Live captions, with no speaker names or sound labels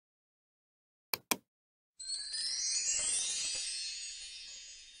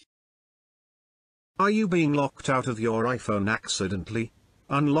Are you being locked out of your iPhone accidentally?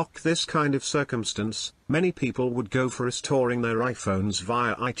 Unlock this kind of circumstance, many people would go for restoring their iPhones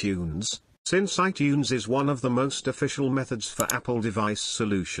via iTunes, since iTunes is one of the most official methods for Apple device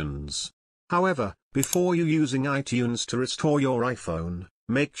solutions. However, before you using iTunes to restore your iPhone,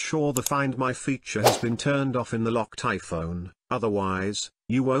 make sure the Find My feature has been turned off in the locked iPhone, otherwise,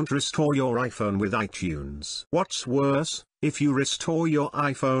 you won't restore your iPhone with iTunes. What's worse, if you restore your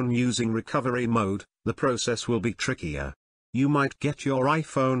iPhone using recovery mode, the process will be trickier. You might get your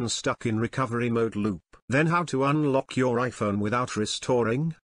iPhone stuck in recovery mode loop. Then how to unlock your iPhone without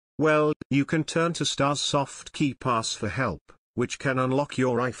restoring? Well, you can turn to Star's Soft Key Pass for help, which can unlock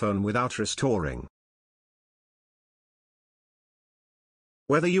your iPhone without restoring.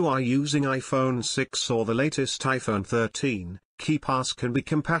 Whether you are using iPhone 6 or the latest iPhone 13, KeyPass can be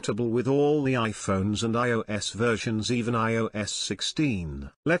compatible with all the iPhones and iOS versions, even iOS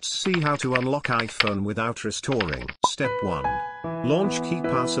 16. Let's see how to unlock iPhone without restoring. Step 1. Launch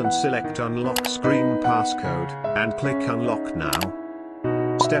KeyPass and select Unlock Screen Passcode, and click Unlock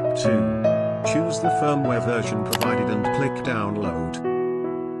Now. Step 2. Choose the firmware version provided and click Download.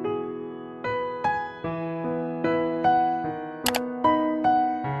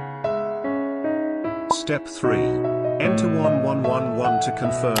 Step 3. Enter 1111 to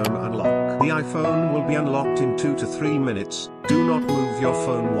confirm unlock. The iPhone will be unlocked in 2 to 3 minutes. Do not move your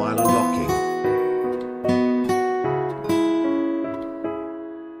phone while unlocking.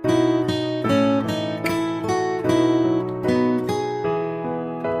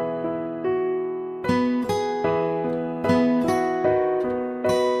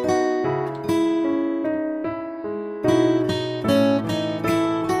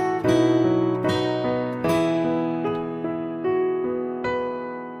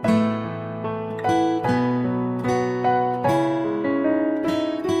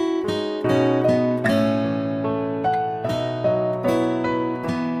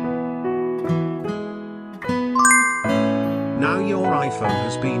 Now your iPhone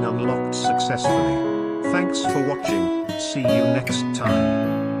has been unlocked successfully. Thanks for watching, see you next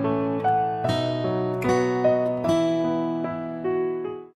time.